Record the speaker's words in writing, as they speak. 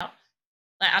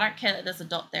Like, I don't care that there's a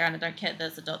dot there and I don't care that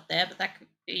there's a dot there, but that could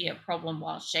be a problem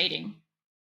while shading.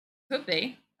 Could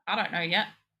be. I don't know yet.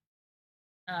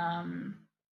 The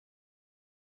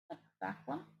back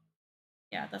one?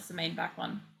 Yeah, that's the main back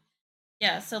one.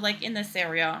 Yeah, so like in this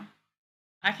area,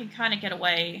 I can kind of get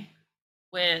away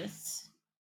with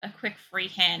a quick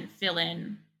freehand fill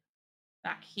in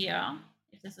back here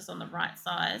if this is on the right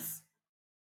size.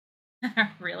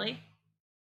 Really?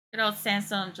 Good old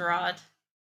Sanson Gerard.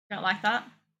 Don't like that?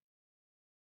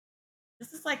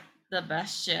 This is like the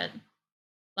best shit.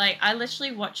 Like I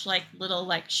literally watch like little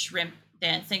like shrimp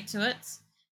dancing to it,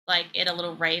 like in a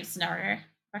little rave scenario. If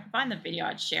I could find the video,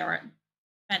 I'd share it.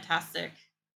 Fantastic.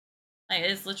 Like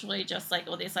it's literally just like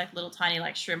all these like little tiny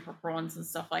like shrimp or prawns and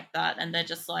stuff like that, and they're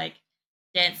just like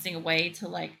dancing away to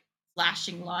like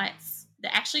flashing lights.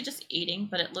 They're actually just eating,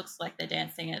 but it looks like they're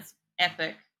dancing. It's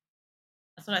epic.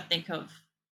 That's what I think of.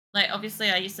 Like obviously,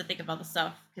 I used to think of other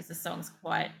stuff because the song's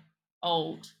quite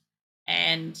old,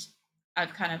 and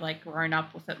I've kind of like grown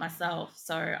up with it myself,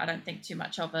 so I don't think too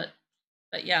much of it.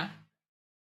 But yeah,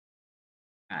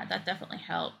 that definitely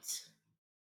helped.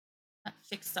 That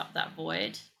fixed up that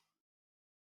void.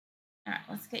 All right,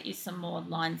 let's get you some more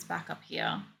lines back up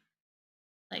here.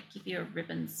 Like give you a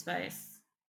ribbon space.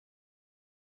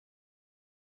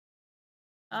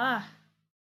 Ah,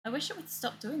 I wish it would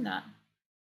stop doing that.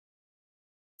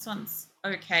 This one's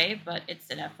okay, but it's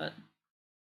an effort.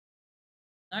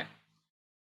 Nope.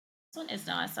 This one is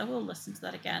nice. I will listen to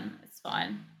that again. It's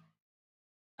fine.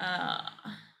 I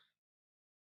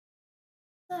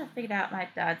figured out my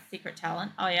dad's secret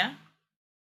talent. Oh yeah?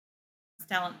 His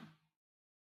talent.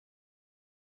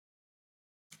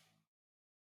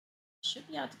 Should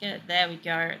be able to get it. There we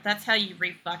go. That's how you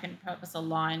re-fucking purpose a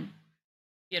line.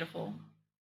 Beautiful.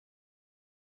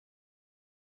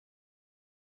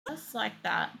 Just like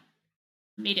that.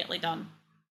 Immediately done.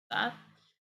 That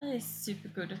is super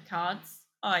good with cards.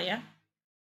 Oh yeah.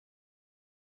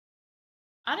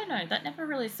 I don't know. That never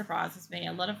really surprises me.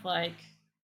 A lot of like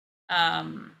a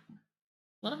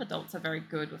lot of adults are very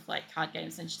good with like card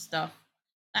games and stuff.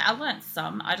 I learned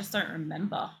some. I just don't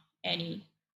remember any.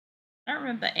 I don't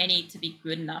remember any to be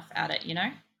good enough at it. You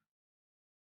know.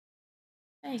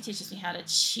 And he teaches me how to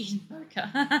cheat in poker.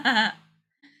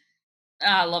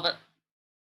 I love it.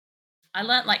 I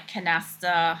learned like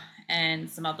canasta and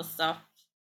some other stuff.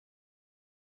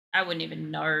 I wouldn't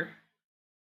even know.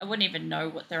 I wouldn't even know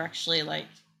what they're actually like.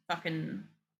 Fucking.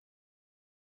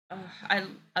 I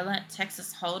learned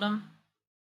Texas Hold'em.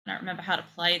 I don't remember how to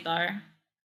play though.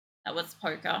 That was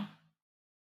poker.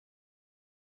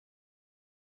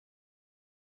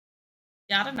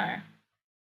 Yeah, I don't know.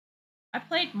 I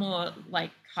played more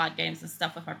like card games and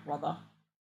stuff with my brother.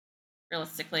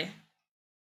 Realistically,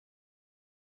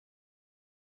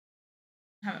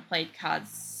 I haven't played cards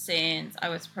since I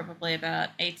was probably about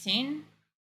 18.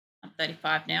 I'm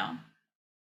 35 now.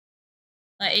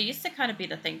 Like it used to kind of be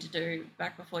the thing to do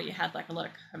back before you had like a lot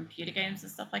of computer games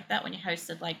and stuff like that. When you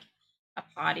hosted like a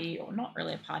party, or not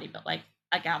really a party, but like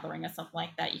a gathering or something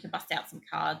like that, you could bust out some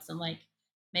cards and like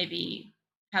maybe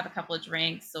have a couple of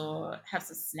drinks or have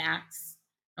some snacks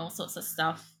and all sorts of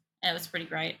stuff. And it was pretty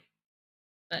great.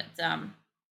 But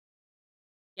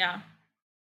yeah,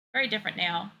 very different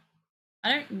now.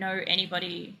 I don't know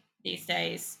anybody these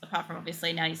days, apart from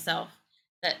obviously now yourself,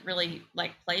 that really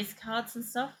like plays cards and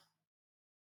stuff.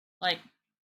 Like,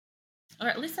 or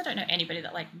at least I don't know anybody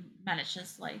that like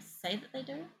manages to like say that they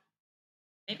do.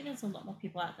 Maybe there's a lot more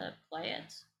people out there that play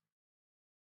it.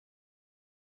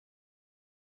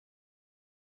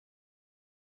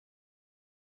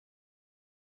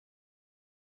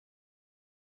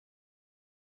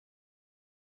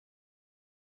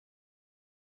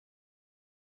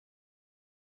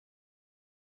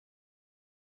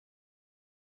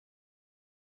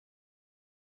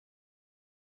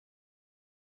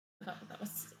 That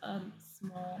was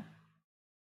small.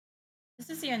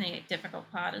 This is the only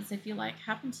difficult part is if you like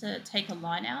happen to take a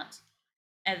line out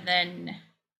and then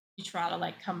you try to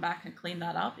like come back and clean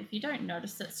that up. If you don't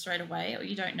notice it straight away, or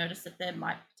you don't notice that there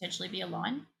might potentially be a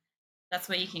line, that's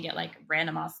where you can get like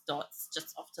random ass dots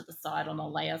just off to the side on a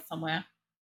layer somewhere.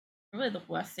 Really, the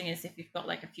worst thing is if you've got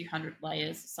like a few hundred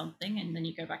layers or something, and then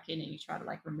you go back in and you try to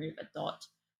like remove a dot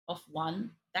off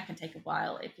one. That can take a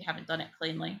while if you haven't done it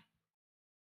cleanly.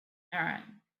 All right,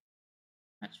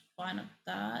 much fine of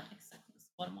that, except for this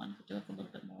bottom one. Could do it a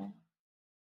little bit more.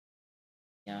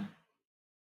 Yeah.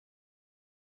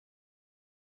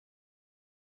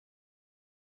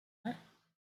 Right.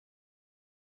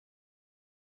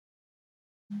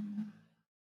 Mm,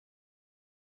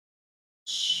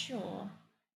 sure. Oh,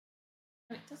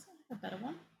 it doesn't have a better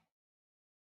one.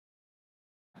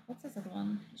 What's this other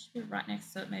one? It should be right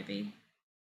next to it, maybe.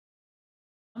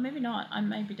 Or maybe not. I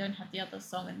maybe don't have the other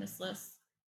song in this list.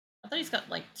 I thought he's got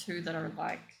like two that are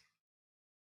like.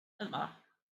 Doesn't matter.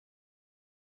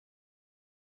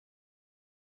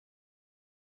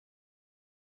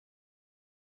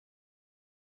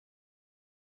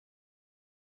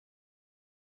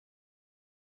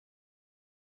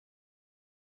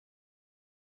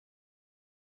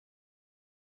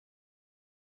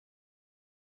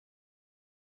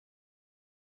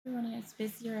 Everyone is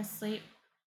busy or asleep.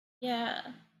 Yeah.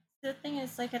 The thing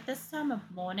is, like at this time of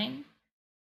morning,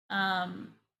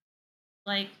 um,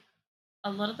 like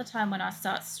a lot of the time when I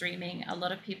start streaming, a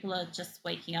lot of people are just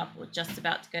waking up or just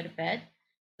about to go to bed.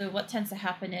 So what tends to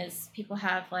happen is people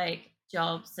have like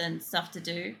jobs and stuff to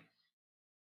do.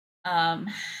 Um,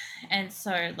 and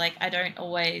so like I don't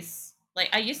always like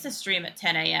I used to stream at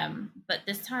 10 a.m., but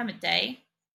this time of day,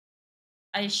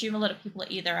 I assume a lot of people are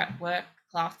either at work,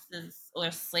 classes, or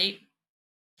asleep.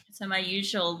 So my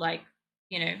usual like,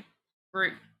 you know,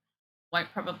 group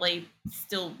won't probably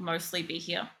still mostly be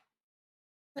here.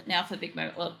 But now for big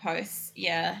moment posts,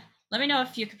 yeah. Let me know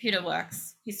if your computer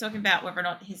works. He's talking about whether or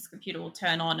not his computer will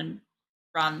turn on and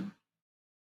run.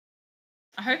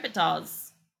 I hope it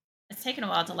does. It's taken a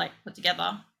while to like put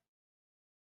together.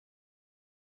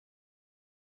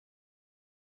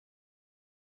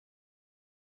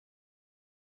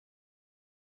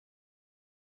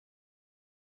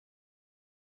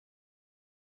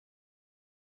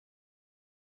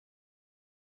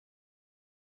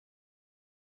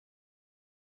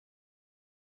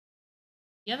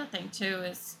 The other thing too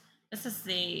is this is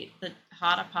the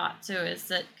harder part too is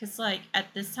that because like at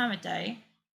this time of day,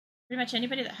 pretty much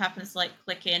anybody that happens to like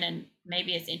click in and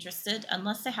maybe is interested,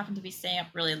 unless they happen to be staying up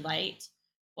really late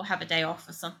or have a day off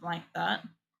or something like that,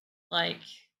 like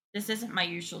this isn't my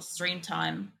usual stream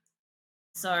time.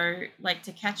 So like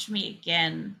to catch me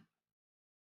again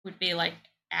would be like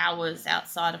hours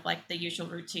outside of like the usual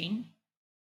routine.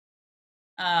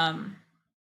 Um,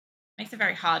 makes it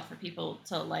very hard for people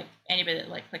to like anybody that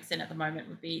like clicks in at the moment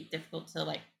would be difficult to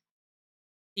like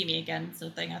see me again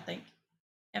sort of thing. I think.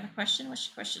 You have a question? What's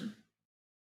your question?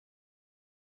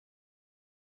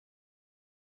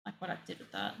 Like what I did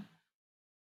with that.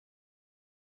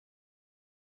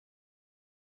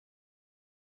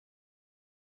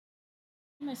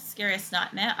 Most scariest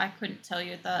nightmare. I couldn't tell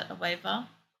you that a waiver.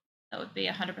 That would be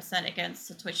 100% against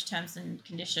the Twitch terms and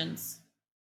conditions.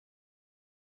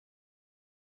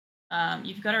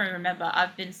 You've got to remember,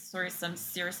 I've been through some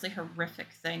seriously horrific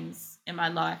things in my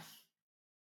life.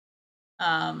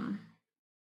 Um,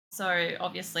 so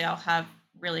obviously, I'll have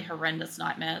really horrendous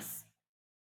nightmares.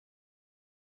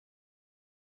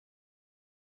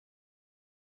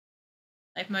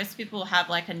 Like most people have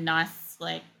like a nice,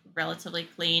 like relatively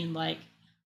clean, like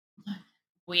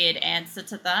weird answer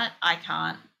to that. I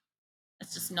can't.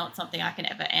 It's just not something I can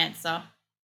ever answer.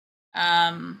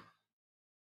 Um,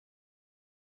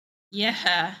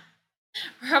 yeah,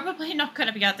 probably not going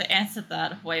to be able to answer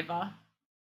that waiver.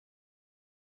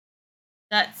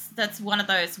 That's one of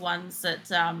those ones that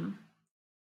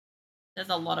there's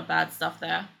a lot of bad stuff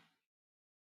there.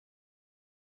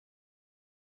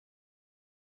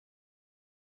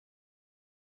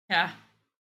 Yeah.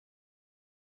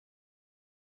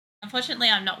 Unfortunately,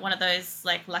 I'm not one of those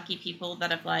like lucky people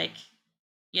that have like,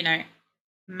 you know,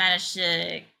 managed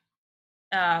to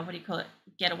what do you call it?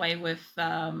 Get away with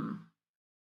uh,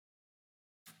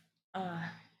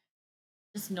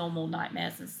 just normal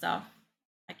nightmares and stuff.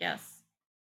 I guess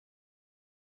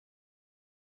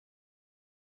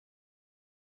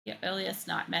your earliest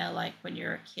nightmare, like when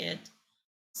you're a kid.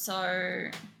 So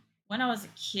when I was a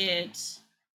kid,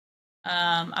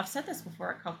 I've said this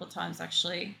before a couple of times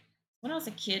actually. When I was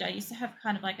a kid, I used to have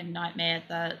kind of like a nightmare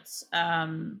that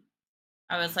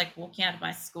I was like walking out of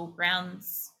my school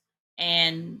grounds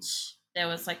and there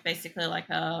was like basically like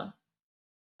a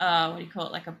what do you call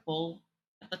it, like a bull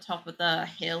at the top of the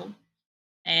hill,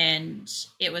 and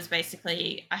it was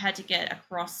basically I had to get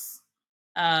across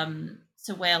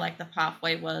to where like the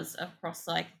pathway was across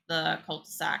like the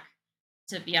cul-de-sac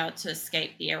to be able to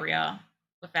escape the area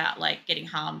without like getting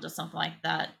harmed or something like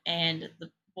that. And the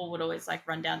bull would always like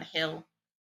run down the hill.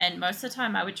 And most of the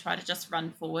time, I would try to just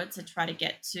run forward to try to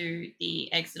get to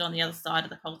the exit on the other side of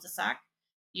the cul-de-sac,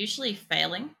 usually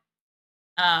failing.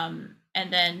 And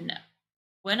then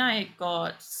when I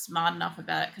got smart enough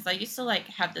about it, because I used to like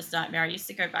have this nightmare, I used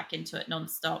to go back into it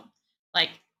nonstop.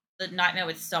 Like the nightmare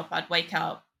would stop, I'd wake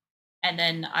up, and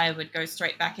then I would go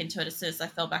straight back into it as soon as I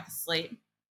fell back asleep.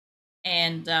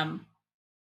 And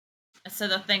so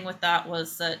the thing with that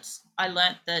was that I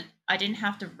learnt that I didn't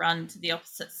have to run to the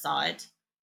opposite side.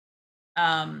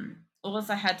 All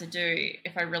I had to do,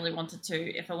 if I really wanted to,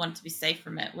 if I wanted to be safe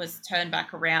from it, was turn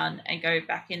back around and go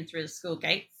back in through the school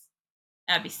gates.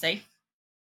 I'd be safe.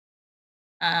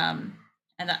 Um,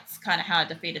 and that's kind of how I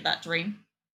defeated that dream.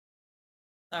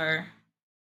 So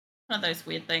one of those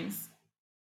weird things.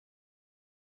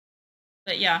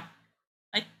 But yeah,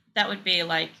 I that would be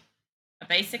like a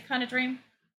basic kind of dream.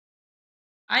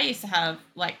 I used to have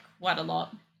like quite a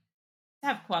lot. I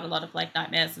have quite a lot of like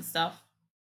nightmares and stuff.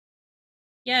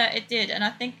 Yeah, it did, and I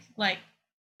think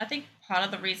part of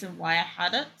the reason why I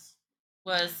had it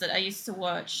was that I used to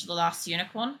watch The Last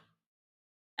Unicorn,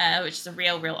 which is a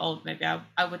real old movie.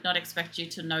 I would not expect you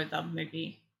to know the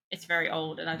movie. It's very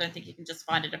old, and I don't think you can just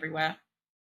find it everywhere.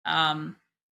 Um,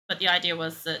 but the idea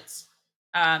was that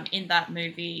in that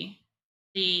movie,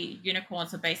 the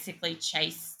unicorns were basically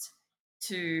chased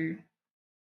to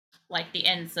like the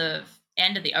end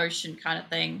of the ocean kind of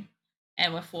thing,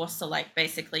 and were forced to like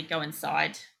basically go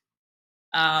inside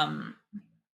um,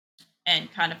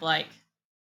 and kind of like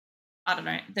I don't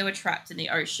know, they were trapped in the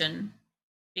ocean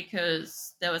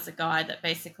because there was a guy that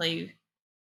basically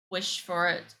wished for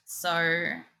it.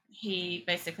 So he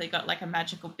basically got like a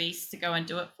magical beast to go and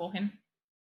do it for him.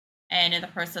 And in the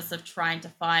process of trying to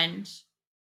find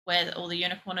where all the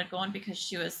unicorn had gone, because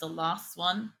she was the last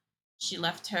one, she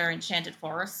left her enchanted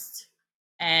forest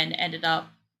and ended up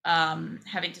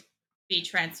having to be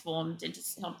transformed into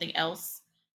something else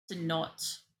to not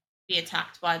be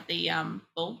attacked by the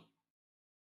bull.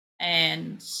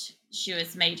 And she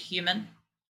was made human,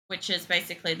 which is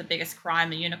basically the biggest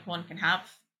crime a unicorn can have.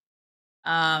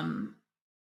 Um,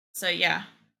 so yeah,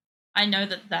 I know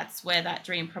that that's where that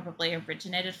dream probably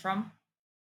originated from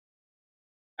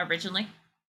originally.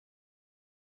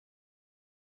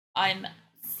 I'm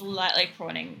slightly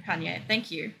prawning Kanye.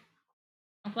 Thank you.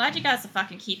 I'm glad you guys are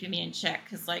fucking keeping me in check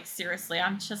because, like, seriously,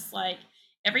 I'm just like,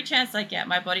 every chance I get,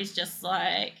 my body's just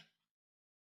like,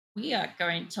 we are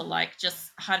going to, like, just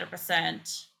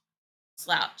 100%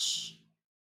 slouch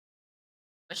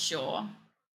for sure.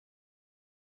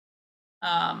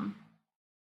 Um,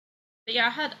 but yeah,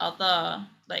 I had other,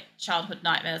 like, childhood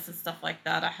nightmares and stuff like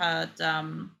that. I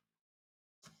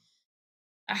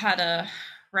had a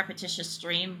repetitious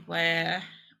dream where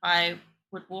I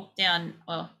would walk down,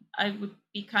 well, I would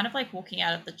be kind of like walking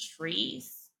out of the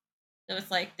trees. There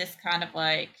was like this kind of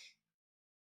like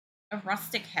a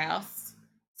rustic house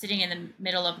sitting in the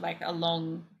middle of like a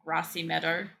long grassy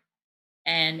meadow,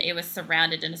 and it was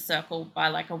surrounded in a circle by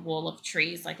like a wall of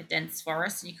trees, like a dense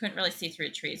forest, and you couldn't really see through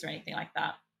the trees or anything like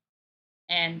that.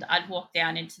 And I'd walk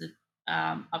down into the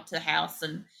up to the house,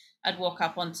 and I'd walk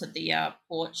up onto the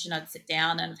porch, and I'd sit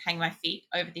down and hang my feet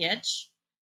over the edge,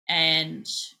 and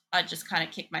I'd just kind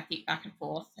of kick my feet back and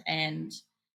forth, and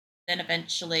then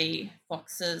eventually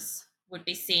foxes would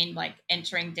be seen like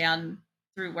entering down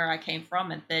through where I came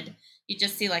from, and then you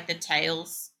just see like the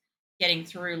tails getting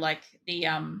through like the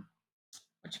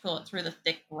what you call it, through the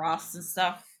thick grass and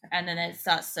stuff, and then it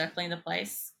starts circling the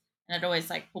place. And I'd always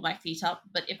like pull my feet up,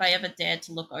 but if I ever dared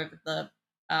to look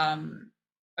um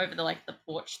over the like the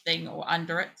porch thing or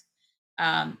under it,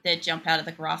 they'd jump out of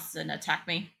the grass and attack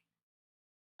me.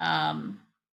 Um,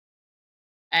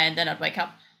 and then I'd wake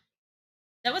up.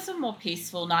 That was a more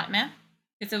peaceful nightmare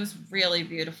because it was really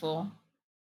beautiful,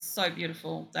 so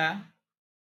beautiful there.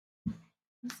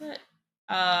 Was it?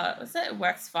 Was it? It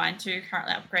works fine too.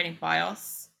 Currently upgrading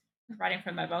BIOS, writing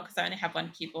from mobile because I only have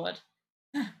one keyboard.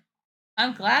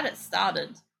 I'm glad it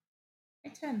started. I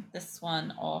turn this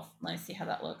one off. Let me see how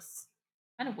that looks.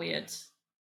 Kind of weird.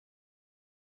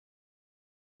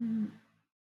 Hmm.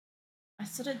 I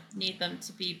sort of need them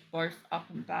to be both up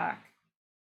and back.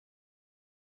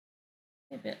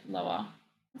 A bit lower.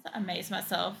 I amaze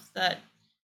myself that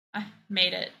I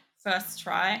made it first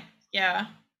try. Yeah.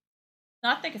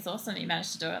 No, I think it's awesome that you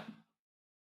managed to do it.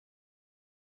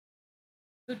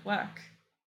 Good work.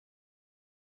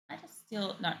 I just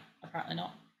still no, apparently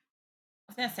not. I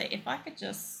was gonna say if I could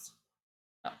just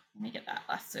let me get that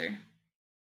lasso.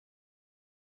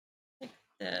 Take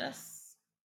this.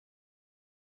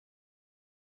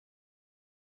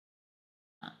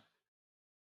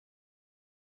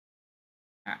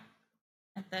 Alright.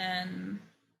 And then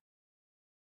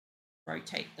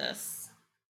rotate this.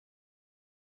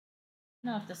 I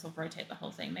don't know if this will rotate the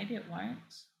whole thing. Maybe it won't.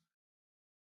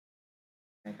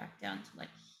 Go back down to like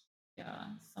here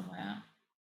somewhere.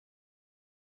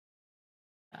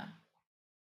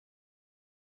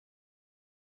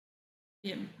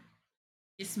 Yeah.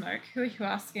 You smoke? Who are you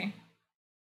asking?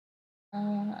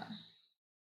 Uh,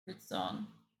 good song.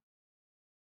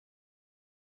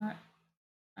 No,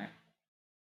 no.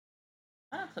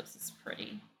 That clips is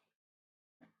pretty.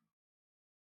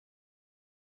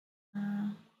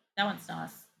 That one's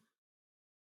nice.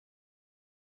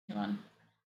 Come on.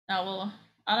 No, well,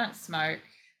 I don't smoke.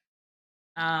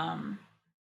 Um,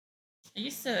 I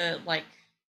used to like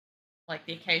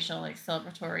the occasional like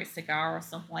celebratory cigar or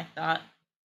something like that,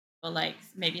 or like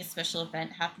maybe a special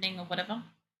event happening or whatever.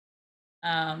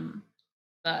 Um,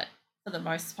 but for the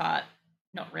most part,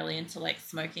 not really into like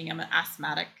smoking. I'm an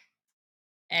asthmatic,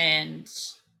 and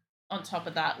on top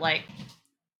of that, like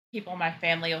people in my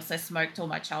family also smoked all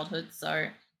my childhood, so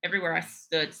everywhere I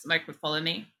stood, smoke would follow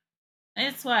me. And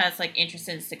that's why I was like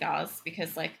interested in cigars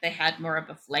because like they had more of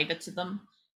a flavor to them,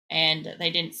 and they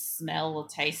didn't smell or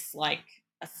taste like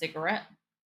a cigarette.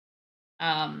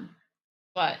 Um,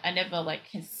 but I never like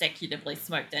consecutively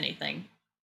smoked anything.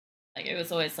 Like it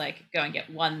was always like go and get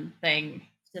one thing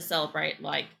to celebrate,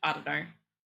 like I don't know,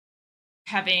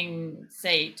 having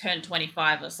say turned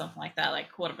 25 or something like that,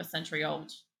 like quarter of a century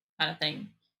old kind of thing,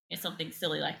 something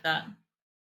silly like that.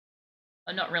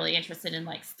 I'm not really interested in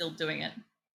like still doing it.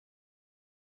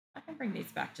 I can bring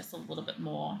these back just a little bit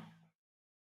more.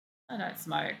 I don't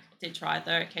smoke. Did try it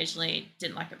though. Occasionally,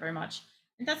 didn't like it very much.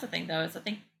 And that's the thing though is I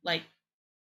think like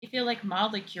if you're like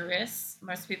mildly curious,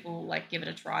 most people like give it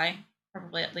a try,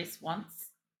 probably at least once.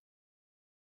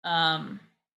 Um,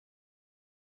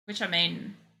 which I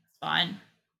mean, it's fine.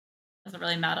 Doesn't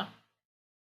really matter.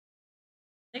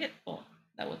 I think it. Oh,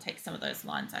 that will take some of those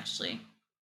lines actually.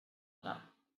 But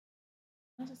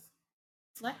I'll just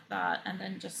select that and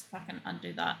then just fucking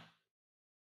undo that.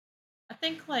 I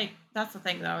think like that's the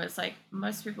thing though is like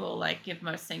most people like give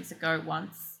most things a go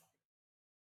once.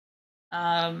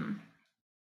 Um,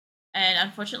 and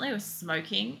unfortunately with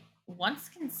smoking, once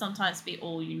can sometimes be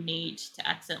all you need to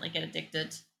accidentally get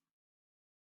addicted.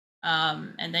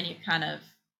 And then you're kind of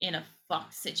in a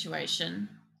fuck situation.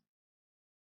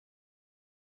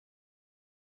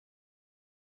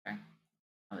 Okay.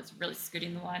 I was really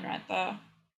scooting the line right there.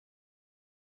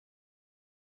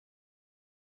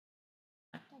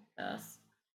 I did this.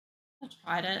 I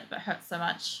tried it, but it hurt so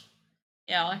much.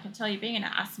 Yeah, well, I can tell you, being an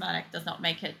asthmatic does not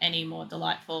make it any more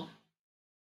delightful.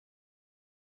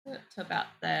 Put it to about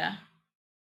there.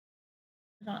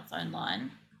 Put it on its own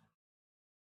line.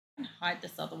 I can hide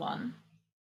this other one.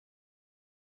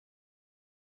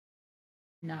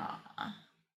 Nah,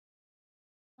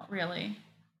 not really.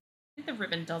 I think the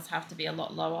ribbon does have to be a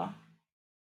lot lower.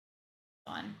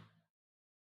 Fine.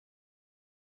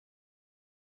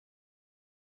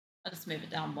 I'll just move it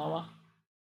down lower.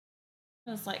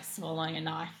 It was like swallowing a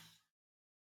knife.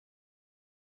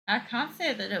 I can't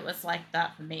say that it was like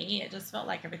that for me. It just felt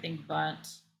like everything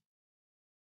burnt.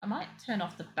 I might turn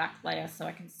off the back layer so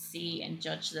I can see and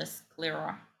judge this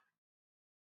clearer.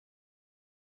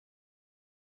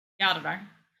 Yeah, I don't know.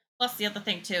 Plus, the other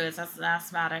thing too is as an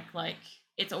asthmatic, like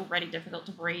it's already difficult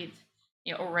to breathe.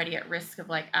 You're already at risk of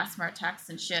like asthma attacks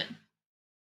and shit.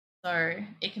 So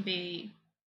it can be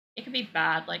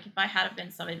bad. Like if I had been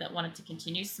somebody that wanted to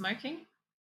continue smoking,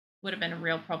 would have been a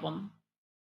real problem,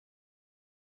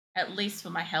 at least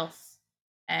for my health.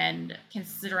 And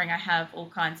considering I have all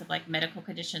kinds of like medical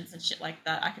conditions and shit like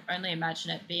that, I could only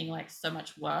imagine it being like so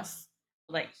much worse,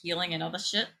 like healing and other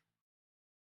shit.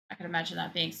 I could imagine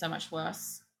that being so much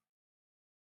worse.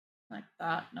 Like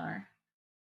that, no.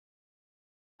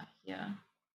 Yeah,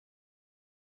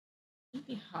 should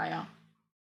be higher.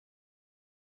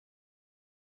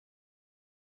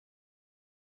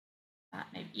 That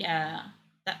maybe, yeah,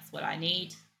 that's what I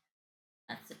need.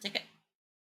 That's the ticket.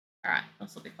 All right,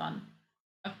 this will be fun.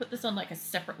 I've put this on like a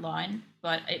separate line,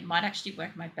 but it might actually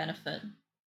work my benefit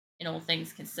in all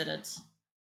things considered.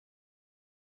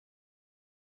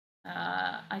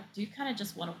 I do kind of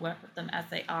just want to work with them as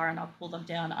they are, and I'll pull them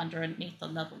down underneath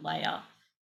another layer.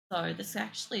 So this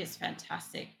actually is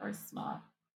fantastic, very smart.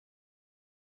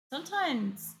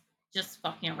 Sometimes just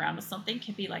fucking around with something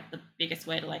can be like the biggest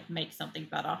way to like make something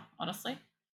better, honestly.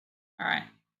 All right,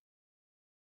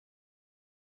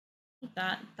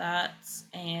 that,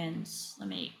 and let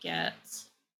me get.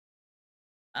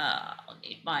 I'll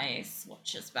need my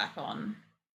swatches back on.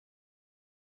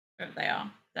 Wherever they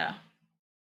are, there.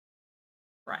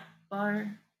 Right, bow.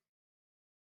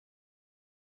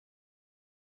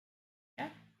 Okay,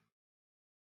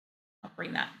 I'll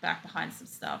bring that back behind some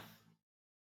stuff.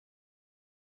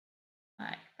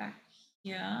 Right, back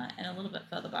here and a little bit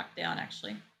further back down,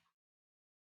 actually.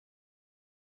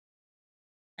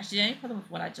 Actually, the only problem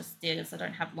with what I just did is I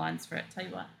don't have lines for it. Tell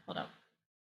you what, hold up.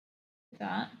 Do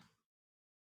that.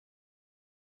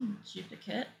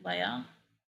 Duplicate layer.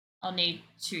 I'll need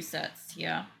two sets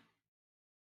here.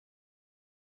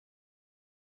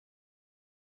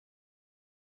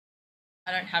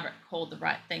 I don't have it called the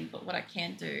right thing, but what I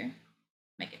can do,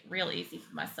 make it real easy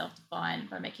for myself to find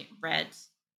by making it red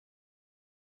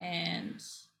and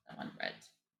that one red.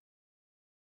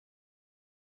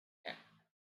 Okay,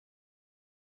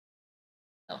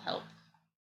 that'll help.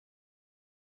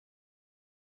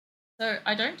 So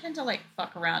I don't tend to like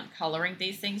fuck around coloring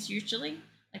these things usually,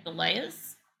 like the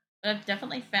layers, but I've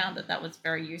definitely found that that was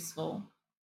very useful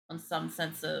on some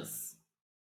senses.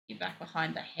 You back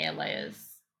behind the hair layers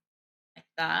like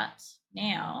that.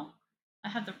 Now I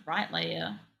have the right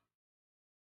layer.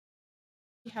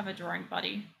 You have a drawing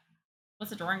buddy.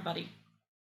 What's a drawing buddy?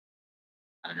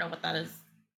 I don't know what that is.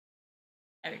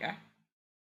 There we go.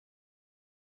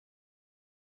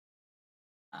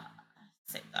 Uh,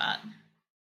 Save that.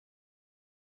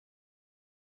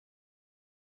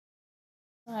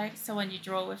 Like, so when you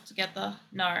draw with together,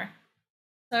 no.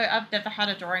 So I've never had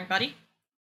a drawing buddy.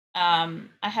 I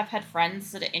have had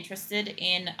friends that are interested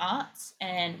in art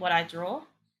and what I draw,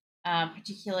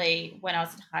 particularly when I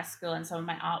was in high school and some of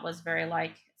my art was very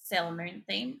like Sailor Moon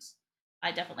themed.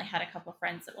 I definitely had a couple of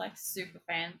friends that were like super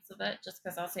fans of it just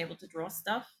because I was able to draw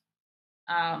stuff.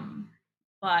 Um,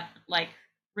 but like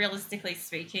realistically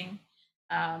speaking,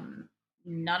 um,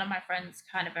 none of my friends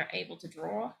kind of are able to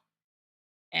draw,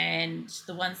 and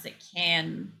the ones that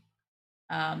can,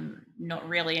 not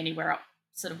really anywhere up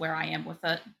sort of where I am with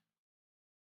it.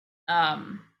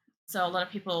 Um, so a lot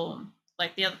of people,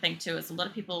 like the other thing too is a lot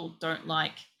of people don't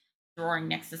like drawing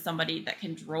next to somebody that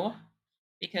can draw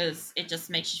because it just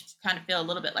makes you kind of feel a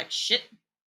little bit like shit.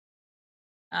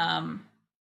 Um,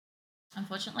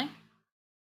 Unfortunately,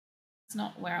 it's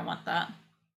not where I want that.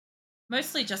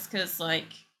 Mostly just because,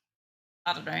 like,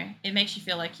 I don't know, it makes you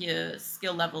feel like your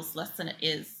skill level's less than it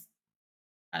is,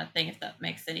 kind of thing. If that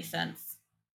makes any sense.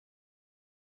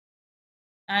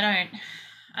 I don't,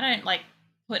 I don't like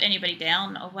put anybody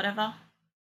down or whatever,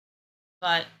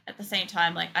 but at the same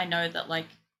time, like I know that, like,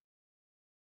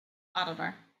 I don't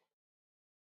know,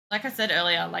 like I said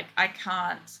earlier, like I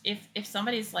can't if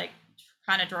somebody's like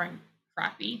kind of drawing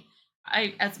crappy.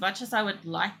 I as much as I would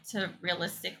like to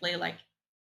realistically like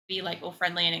be like all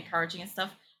friendly and encouraging and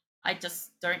stuff, I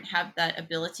just don't have that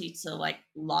ability to like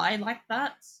lie like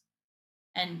that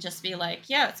and just be like,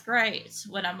 yeah, it's great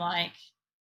when I'm like,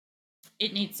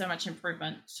 it needs so much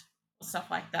improvement or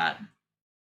stuff like that.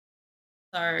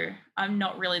 So I'm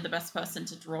not really the best person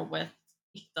to draw with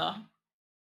either,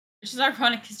 which is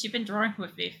ironic because you've been drawing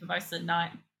with me for most of the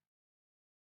night.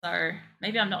 So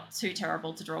maybe I'm not too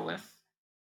terrible to draw with.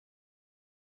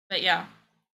 But yeah,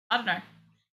 I don't know.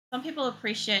 Some people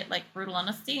appreciate like brutal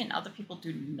honesty and other people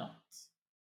do not.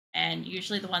 And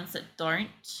usually the ones that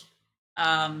don't,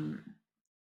 um,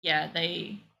 yeah,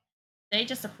 they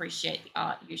just appreciate the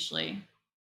art usually.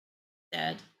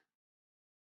 Dead.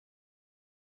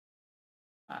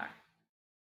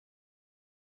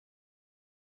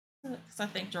 Because I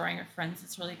think drawing with friends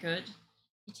is really good.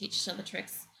 You teach each other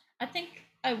tricks. I think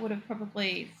I would have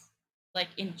probably like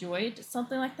enjoyed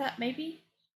something like that maybe.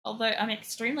 Although I'm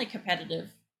extremely competitive,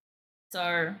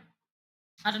 so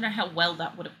I don't know how well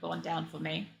that would have gone down for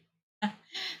me.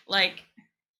 Like,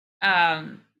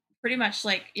 um, pretty much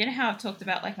like you know how I've talked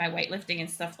about like my weightlifting and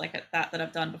stuff like that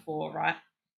I've done before, right?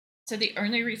 So the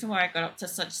only reason why I got up to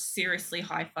such seriously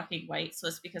high fucking weights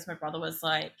was because my brother was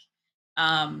like,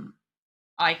 um,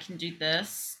 I can do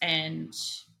this and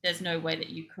there's no way that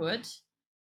you could.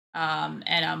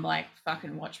 And I'm like,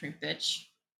 fucking watch me, bitch.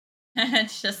 And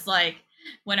it's just like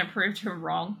when I proved him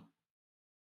wrong,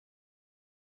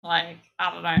 like,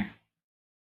 I don't know.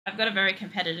 I've got a very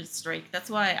competitive streak. That's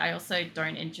why I also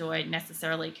don't enjoy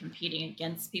necessarily competing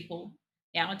against people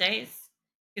nowadays.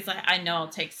 Because I know I'll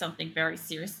take something very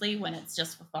seriously when it's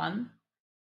just for fun.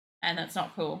 And that's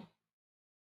not cool.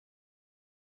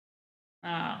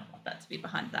 I want that to be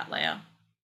behind that layer.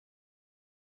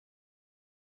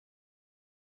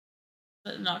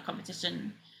 But not a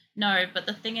competition. No, but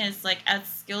the thing is, like, as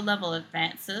skill level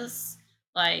advances,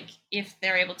 like, if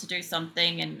they're able to do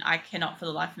something and I cannot for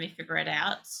the life of me figure it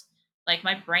out, like,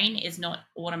 my brain is not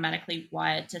automatically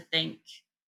wired to think,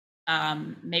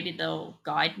 maybe they'll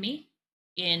guide me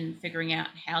in figuring out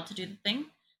how to do the thing.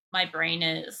 My brain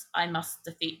is, I must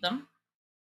defeat them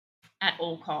at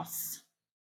all costs.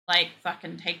 Like,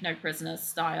 fucking take no prisoners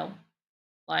style.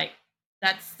 Like,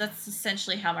 that's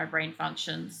essentially how my brain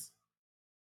functions.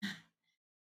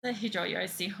 So you draw your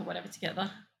OC or whatever together.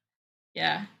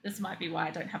 Yeah, this might be why I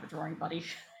don't have a drawing buddy.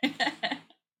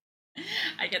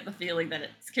 I get the feeling that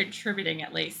it's contributing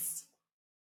at least.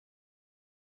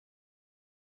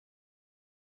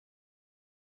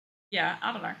 Yeah,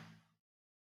 I don't know.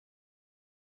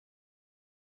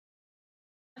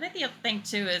 I think the other thing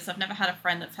too is I've never had a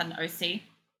friend that's had an OC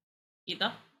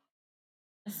either.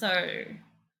 So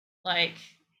Like,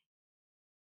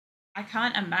 I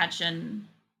can't imagine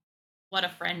what a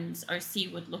friend's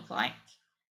OC would look like.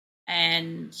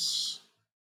 And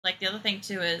like the other thing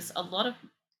too is a lot of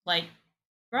like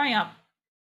growing up,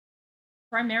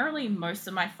 primarily most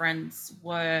of my friends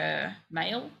were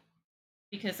male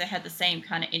because they had the same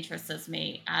kind of interests as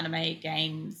me: anime,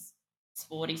 games,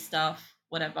 sporty stuff,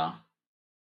 whatever,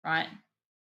 right?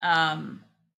 Um,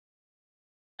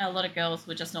 a lot of girls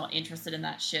were just not interested in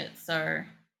that shit. So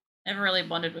never really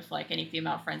bonded with like any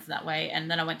female friends that way. And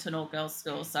then I went to an all girls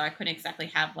school, so I couldn't exactly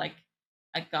have like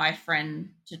a guy friend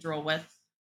to draw with.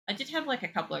 I did have like a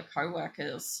couple of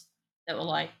coworkers that were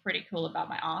like pretty cool about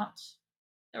my art.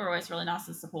 They were always really nice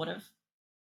and supportive.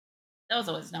 That was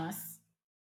always nice.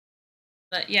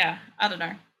 But yeah, I don't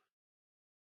know.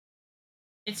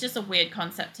 It's just a weird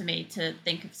concept to me to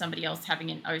think of somebody else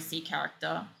having an OC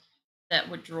character that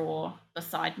would draw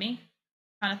beside me,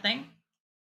 kind of thing.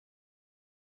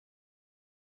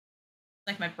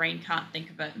 Like my brain can't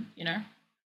think of it, you know?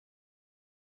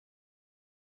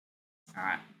 All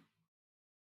right.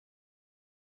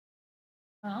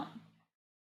 Well,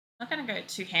 I'm not going to go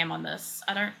too ham on this.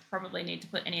 I don't probably need to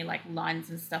put any like lines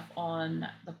and stuff on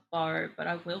the bow, but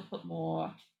I will put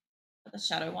more for the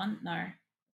shadow one. No,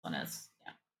 this one is,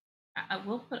 yeah. I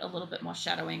will put a little bit more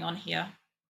shadowing on here.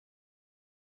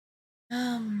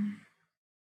 Um,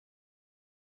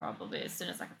 Probably as soon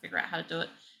as I can figure out how to do it.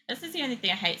 This is the only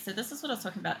thing I hate. So this is what I was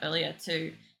talking about earlier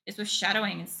too, is with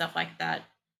shadowing and stuff like that.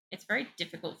 It's very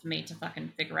difficult for me to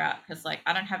fucking figure out because like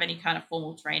I don't have any kind of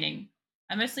formal training.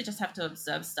 I mostly just have to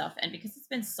observe stuff, and because it's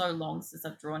been so long since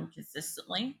I've drawn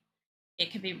consistently,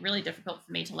 it can be really difficult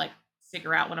for me to like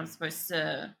figure out what I'm supposed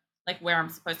to like where I'm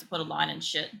supposed to put a line and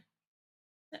shit.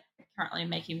 Currently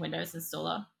making Windows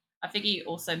installer. I figure you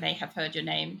also may have heard your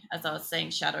name as I was saying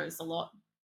shadows a lot.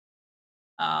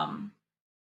 Um,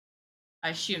 I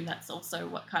assume that's also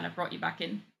what kind of brought you back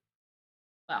in.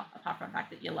 Well, apart from the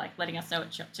fact that you're like letting us know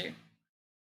what you're up to.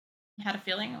 You had a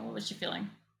feeling, or what was your feeling?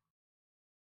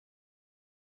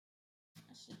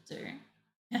 I should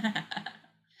do.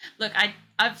 Look,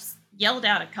 I've yelled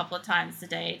out a couple of times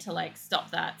today to like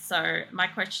stop that. So my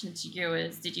question to you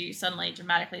is: did you suddenly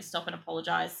dramatically stop and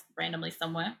apologize randomly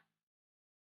somewhere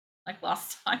like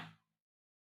last time?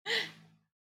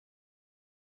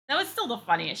 That was still the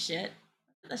funniest shit.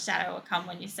 The shadow will come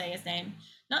when you say his name.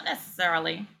 Not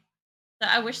necessarily. So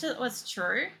I wish that was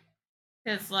true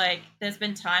because like there's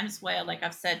been times where like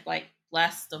I've said like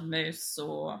blessed or moose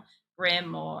or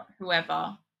grim or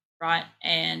whoever, right?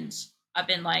 And I've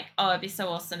been like, oh, it'd be so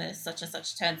awesome if such and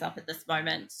such turns up at this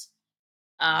moment.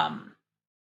 Um,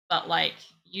 but like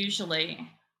usually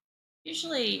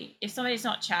if somebody's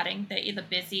not chatting, they're either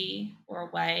busy or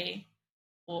away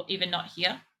or even not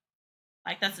here.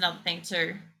 Like that's another thing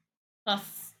too.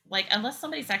 Plus, like unless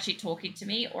somebody's actually talking to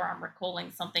me or I'm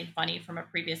recalling something funny from a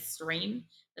previous stream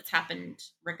that's happened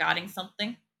regarding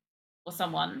something or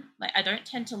someone, like I don't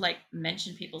tend to like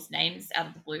mention people's names out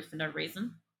of the blue for no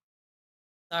reason.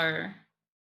 So I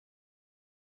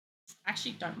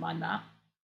actually don't mind that.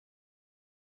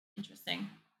 Interesting.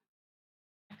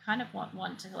 I kind of want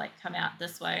one to like come out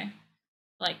this way,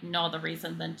 like no other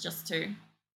reason than just to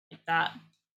like that.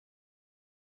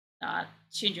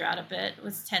 Tuned you out a bit. It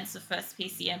was tense the first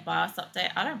PC and BIOS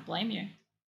update. I don't blame you.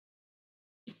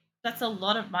 That's a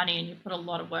lot of money, and you put a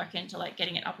lot of work into like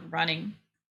getting it up and running.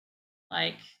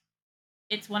 Like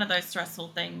it's one of those stressful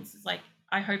things. It's like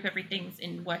I hope everything's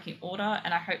in working order,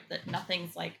 and I hope that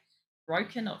nothing's like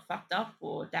broken or fucked up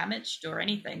or damaged or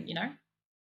anything. You know.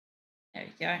 There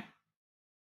you go.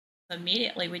 So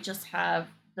immediately we just have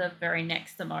the very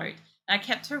next emote. And I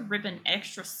kept her ribbon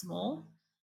extra small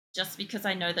just because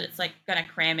I know that it's like gonna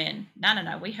cram in. No, no,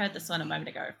 no. We heard this one a moment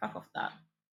ago. Fuck off that.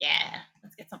 Yeah,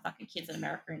 let's get some fucking kids in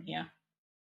America in here.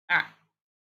 All right.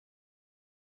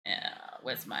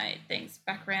 Where's my things?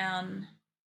 Background.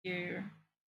 You.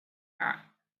 All right.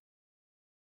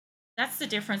 That's the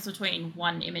difference between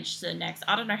one image to the next.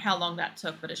 I don't know how long that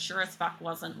took, but it sure as fuck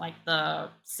wasn't like the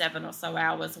 7 or so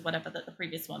hours or whatever that the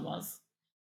previous one was.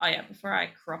 Oh yeah, before I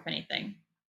crop anything,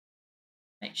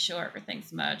 make sure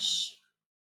everything's merged.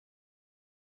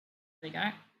 There we go.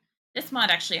 This might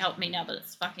actually help me now that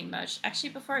it's fucking merged. Actually,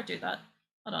 before I do that,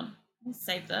 hold on. Let me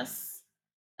save this.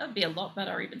 That would be a lot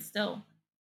better even still.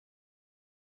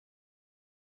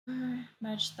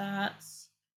 Merge that.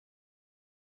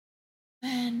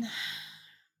 Then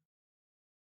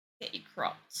get you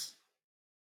cropped.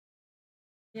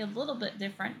 Be a little bit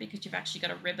different because you've actually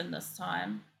got a ribbon this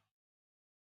time.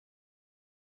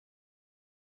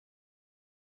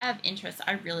 I have interest.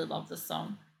 I really love this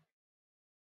song.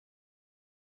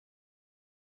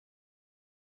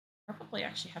 Probably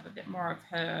actually have a bit more of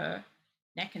her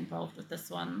neck involved with this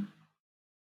one,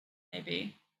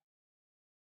 maybe.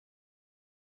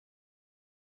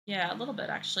 Yeah, a little bit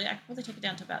actually. I could probably take it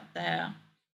down to about there.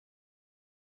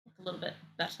 Look a little bit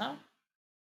better.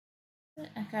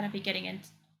 I'm going to be getting into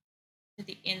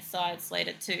the insides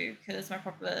later too, because my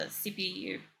proper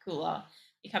CPU cooler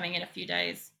be coming in a few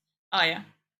days. Oh yeah,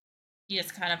 you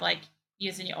just kind of like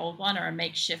using your old one or a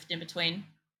makeshift in between.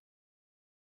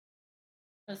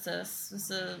 What's this? This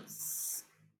is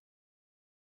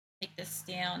take this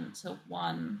down to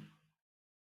 1.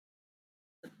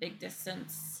 It's a big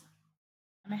distance.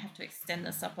 I may have to extend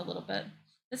this up a little bit.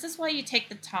 This is why you take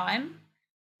the time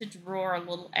to draw a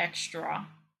little extra.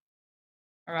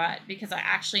 All right, because I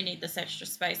actually need this extra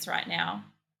space right now.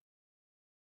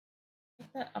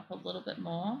 Take that up a little bit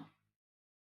more.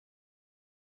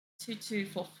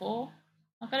 2244.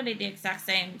 Not going to be the exact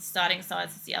same starting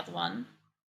size as the other one.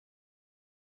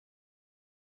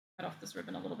 Cut off this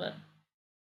ribbon a little bit.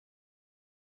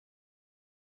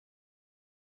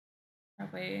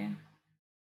 Probably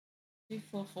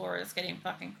 244 is getting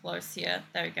fucking close here.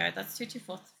 There we go. That's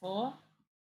 2244.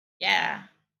 Yeah.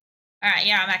 All right.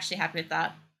 Yeah, I'm actually happy with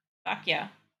that. Fuck yeah.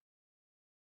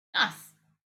 Nice.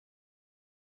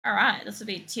 All right. This will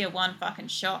be tier 1 fucking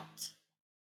shocked.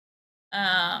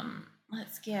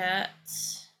 Let's get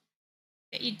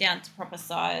you down to proper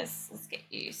size. Let's get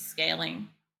you scaling.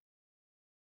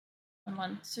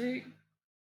 112.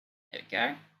 There we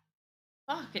go.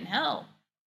 Fucking hell.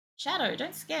 Shadow,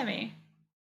 don't scare me.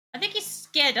 I think you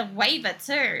scared a waiver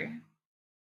too.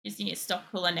 Using your stock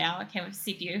cooler now. I came with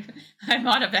CPU. I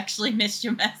might have actually missed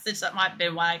your message. That might have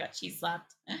been why I got cheese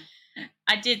slapped.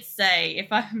 I did say if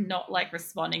I'm not like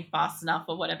responding fast enough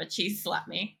or whatever, cheese slap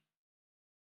me.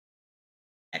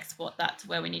 Export that to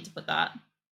where we need to put that.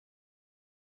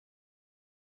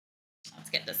 Let's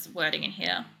get this wording in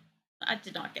here. I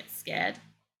did not get scared.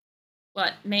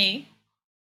 What, me?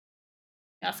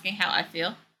 Asking how I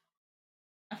feel?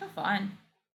 I feel fine.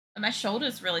 And my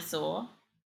shoulder's really sore.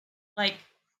 Like,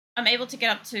 I'm able to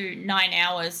get up to 9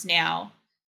 hours now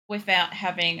without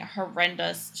having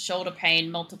horrendous shoulder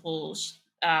pain, multiple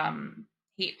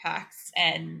heat packs,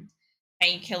 and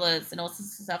painkillers and all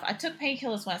sorts of stuff. I took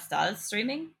painkillers when I started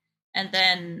streaming, and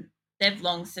then they've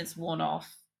long since worn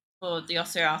off for the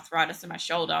osteoarthritis in my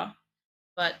shoulder.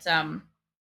 But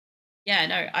yeah,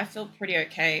 no, I feel pretty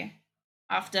okay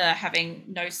after having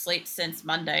no sleep since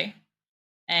Monday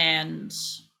and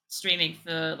streaming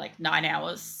for like 9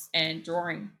 hours and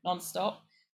drawing nonstop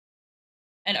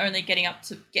and only getting up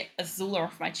to get Azula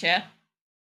off my chair.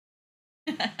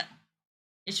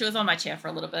 She was on my chair for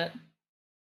a little bit.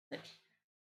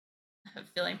 I'm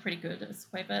feeling pretty good. It was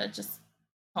way better. Just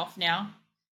cough now.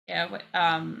 Yeah,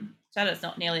 Shadow's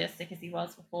not nearly as sick as he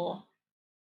was before.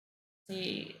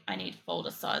 See, I need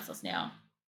folder sizes now.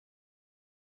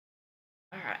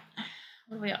 All right,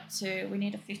 what are we up to? We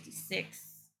need a 56.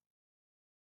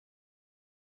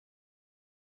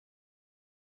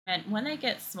 And when they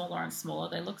get smaller and smaller,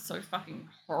 they look so fucking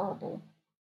horrible.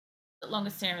 The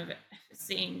longest stream I've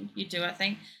seen you do, I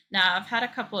think. Now, I've had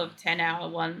a couple of 10-hour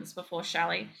ones before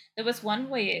Shally. There was one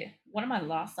where, one of my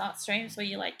last art streams where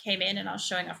you like came in and I was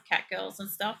showing off cat girls and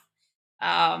stuff.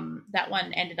 That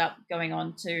one ended up going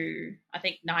on to, I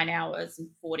think, 9 hours and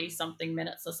 40 something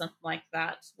minutes or something like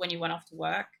that when you went off to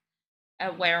work.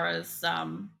 Whereas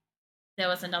there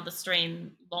was another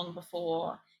stream long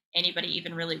before anybody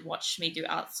even really watched me do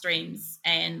art streams,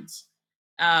 and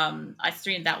I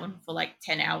streamed that one for like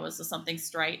 10 hours or something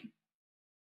straight.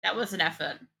 That was an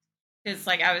effort because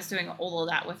like I was doing all of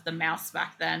that with the mouse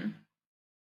back then.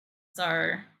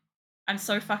 So I'm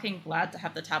so fucking glad to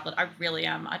have the tablet. I really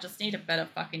am. I just need a better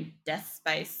fucking desk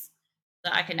space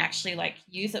that I can actually like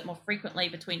use it more frequently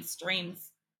between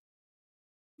streams.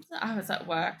 I was at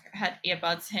work, I had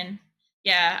earbuds in.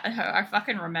 Yeah, I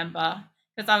fucking remember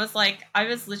because I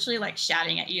was literally like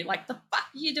shouting at you, like, the fuck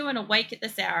are you doing awake at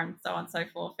this hour, and so on and so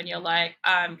forth. And you're like,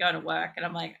 I'm going to work, and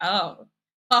I'm like, oh,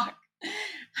 fuck.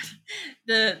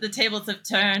 The tables have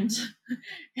turned,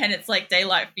 and it's like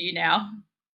daylight for you now.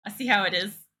 I see how it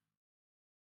is.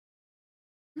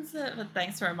 But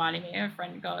thanks for reminding me. A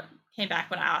friend came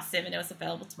back when I asked him, and it was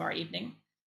available tomorrow evening.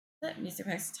 That music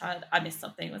makes me tired. I missed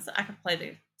something. I could play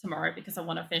the tomorrow because I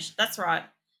want to finish. That's right.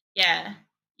 Yeah,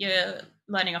 you're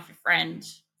learning off your friend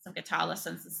some guitar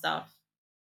lessons and stuff.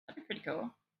 That'd be pretty cool.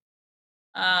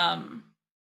 I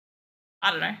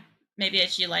don't know. Maybe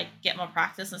as you like get more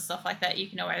practice and stuff like that, you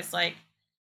can always like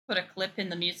put a clip in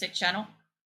the music channel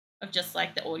of just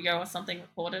like the audio or something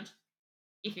recorded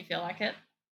if you feel like it.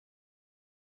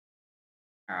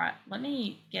 All right, let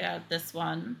me get out of this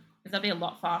one. because that'll be a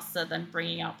lot faster than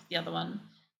bringing up the other one.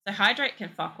 So hydrate can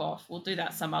fuck off. We'll do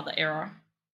that some other era.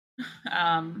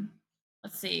 um,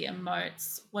 let's see,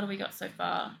 emotes. What have we got so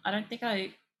far? I don't think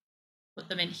I put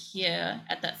them in here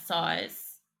at that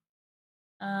size.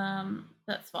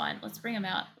 That's fine. Let's bring them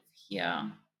out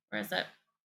here. Where is it?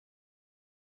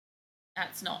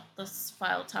 That's not this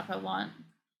file type I want.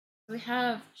 We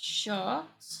have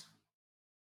shocked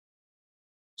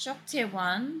tier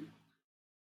 1,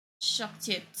 shock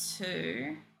tier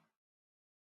 2.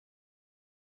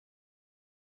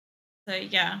 So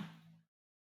yeah.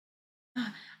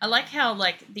 I like how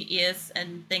like the ears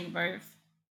and thing move.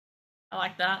 I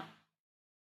like that.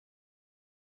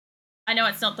 I know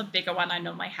it's not the bigger one I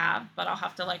normally have, but I'll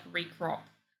have to like recrop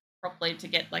properly to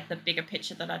get like the bigger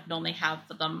picture that I'd normally have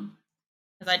for them.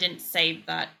 Because I didn't save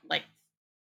that like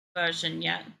version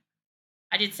yet.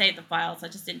 I did save the files, I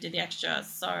just didn't do the extras.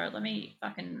 So let me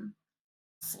fucking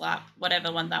slap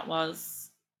whatever one that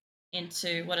was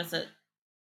into, what is it?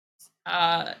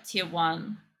 Tier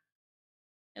 1.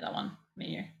 Yeah, that one.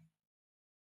 Menu.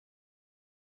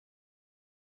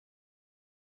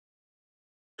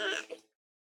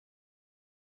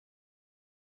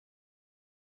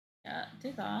 Yeah,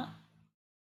 do that.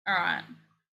 Alright.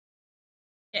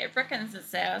 Yeah, it reckons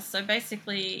it's there. So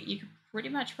basically, you could pretty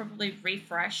much probably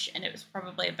refresh and it was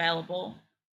probably available.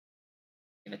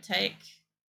 Give or take.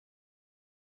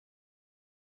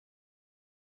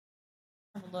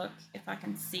 Have a look if I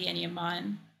can see any of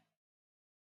mine.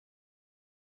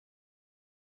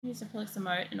 Use a Felix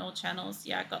emote in all channels.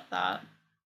 Yeah, I got that.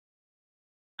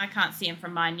 I can't see them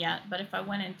from mine yet, but if I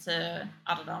went into,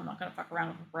 I don't know, I'm not going to fuck around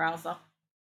with a browser.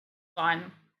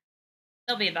 Fine.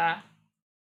 They'll be there.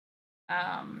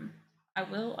 I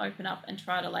will open up and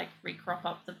try to like recrop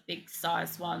up the big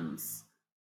size ones.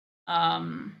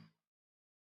 Where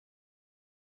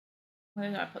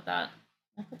did I put that?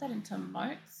 Did I put that into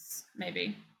emotes?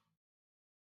 Maybe.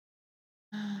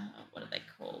 What are they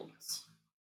called?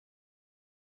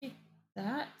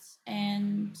 That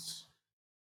and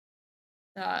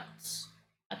that,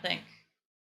 I think.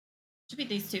 Should be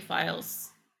these two files.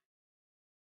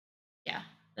 Yeah,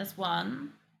 there's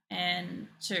 1 and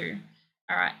 2.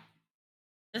 All right.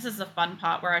 This is the fun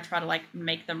part where I try to like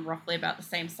make them roughly about the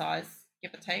same size,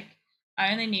 give or take.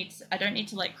 I don't need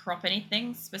to like crop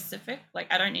anything specific.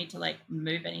 Like I don't need to like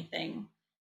move anything.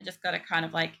 I just got to kind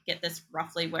of like get this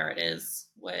roughly where it is,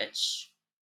 which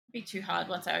would be too hard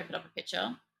once I open up a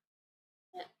picture.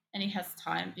 Yeah. And he has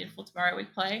time. Beautiful. Tomorrow we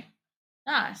play.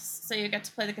 Nice. So you get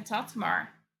to play the guitar tomorrow.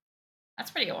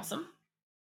 That's pretty awesome.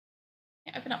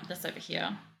 Yeah, open up this over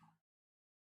here.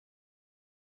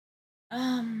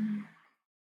 I'll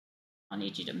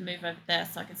need you to move over there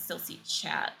so I can still see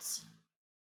chat.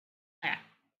 Okay.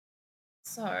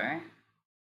 So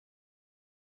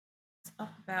it's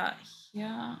up about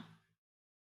here.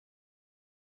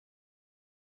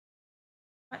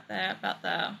 Right there, about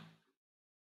there.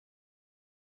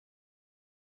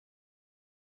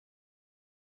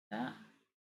 That.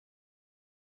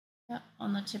 Yeah,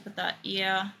 on the tip of that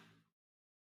ear.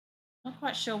 Not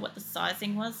quite sure what the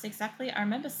sizing was exactly. I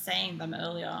remember saying them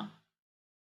earlier.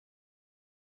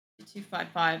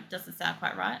 255 doesn't sound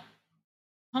quite right.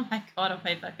 Oh my god,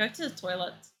 Aweber, go to the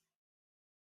toilet.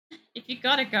 If you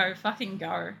gotta go, fucking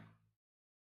go.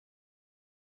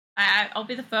 I'll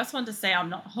be the first one to say I'm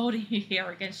not holding you here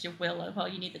against your will. Well,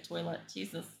 you need the toilet.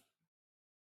 Jesus.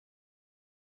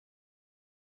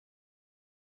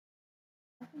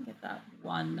 I can get that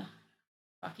one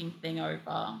fucking thing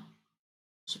over.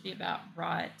 Should be about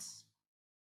right.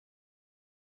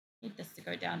 Need this to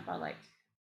go down by like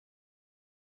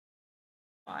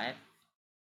 5.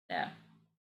 There.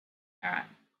 All right.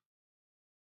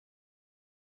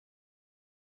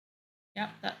 Yep,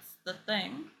 that's the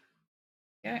thing.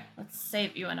 Okay, let's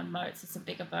save you in emotes. It's a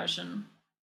bigger version.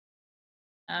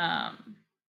 I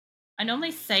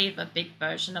normally save a big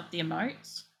version of the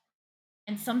emote,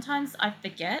 and sometimes I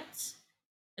forget.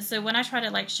 So when I try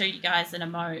to like show you guys an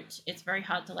emote, it's very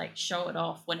hard to like show it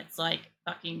off when it's like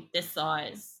fucking this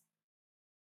size.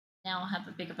 Now I'll have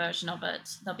a bigger version of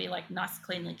it. They'll be like nice,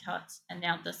 cleanly cut. And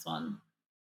now this one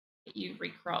that you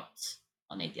recropped.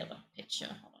 I'll need the other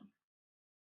picture. Hold on.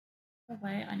 Go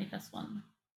away. I need this one.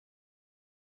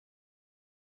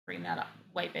 Bring that up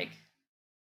way big.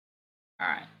 All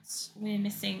right. We're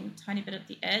missing a tiny bit of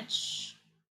the edge.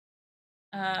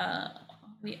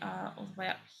 We are all the way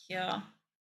up here.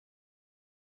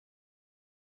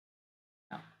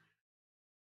 Oh.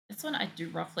 This one I do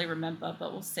roughly remember,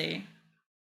 but we'll see.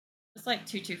 It's like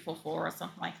 2244 or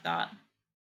something like that.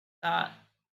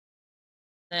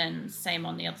 Then same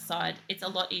on the other side. It's a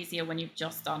lot easier when you've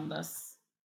just done this.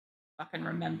 fucking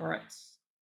remember it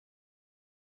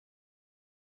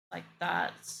like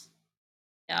that.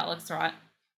 Yeah, it looks right.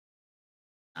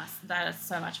 Nice. That is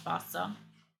so much faster.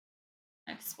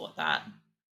 Export that.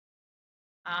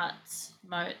 Art,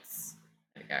 emotes.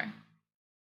 There we go.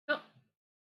 Cool.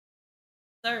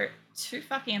 So two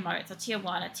fucking emotes, a tier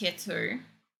one, a tier two.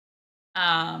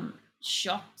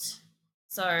 Shocked.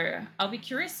 So I'll be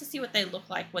curious to see what they look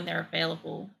like when they're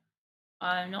available.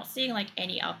 I'm not seeing like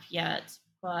any up yet,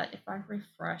 but if I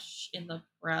refresh in the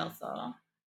browser,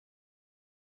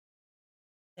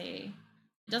 see,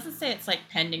 it doesn't say it's like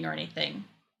pending or anything.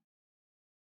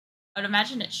 I'd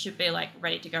imagine it should be like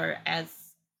ready to go as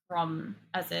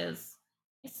is.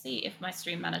 Let's see if my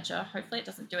stream manager, hopefully it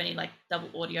doesn't do any like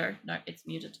double audio. No, it's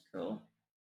muted. Cool.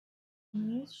 Can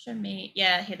you show me?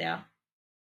 Yeah, here they are.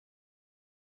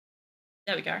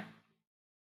 There we go.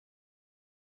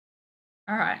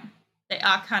 All right. They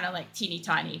are kind of like teeny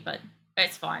tiny, but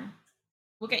it's fine.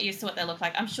 We'll get used to what they look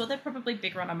like. I'm sure they're probably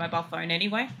bigger on a mobile phone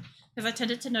anyway, because I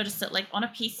tended to notice that like on a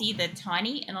PC they're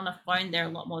tiny and on a phone they're a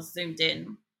lot more zoomed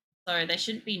in. So they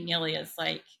shouldn't be nearly as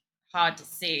like hard to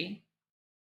see.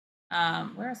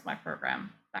 Where is my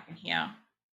program? Back in here.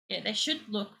 Yeah, they should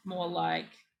look more like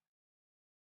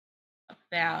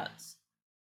about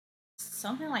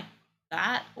something like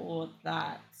that or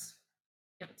that.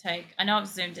 Give or take. I know I've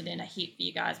zoomed it in a heap for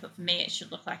you guys, but for me it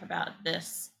should look like about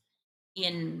this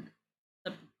in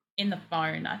the in the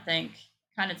phone, I think.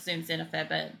 Kind of zooms in a fair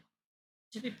bit.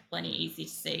 Should be plenty easy to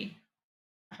see.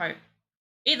 I hope.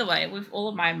 Either way, with all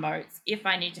of my emotes, if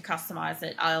I need to customize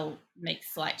it, I'll make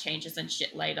slight changes and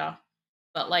shit later.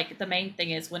 But like the main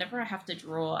thing is whenever I have to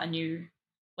draw a new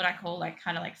what I call like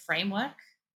kind of like framework,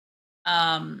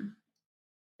 um,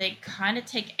 they kind of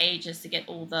take ages to get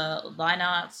all the line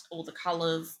arts, all the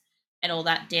colors, and all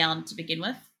that down to begin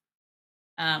with.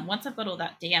 Once I've got all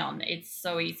that down, it's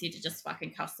so easy to just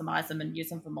fucking customize them and use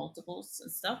them for multiples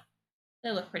and stuff.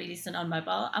 They look pretty decent on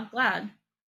mobile. I'm glad.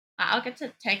 I'll get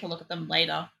to take a look at them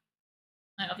later.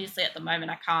 Obviously, at the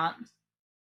moment, I can't.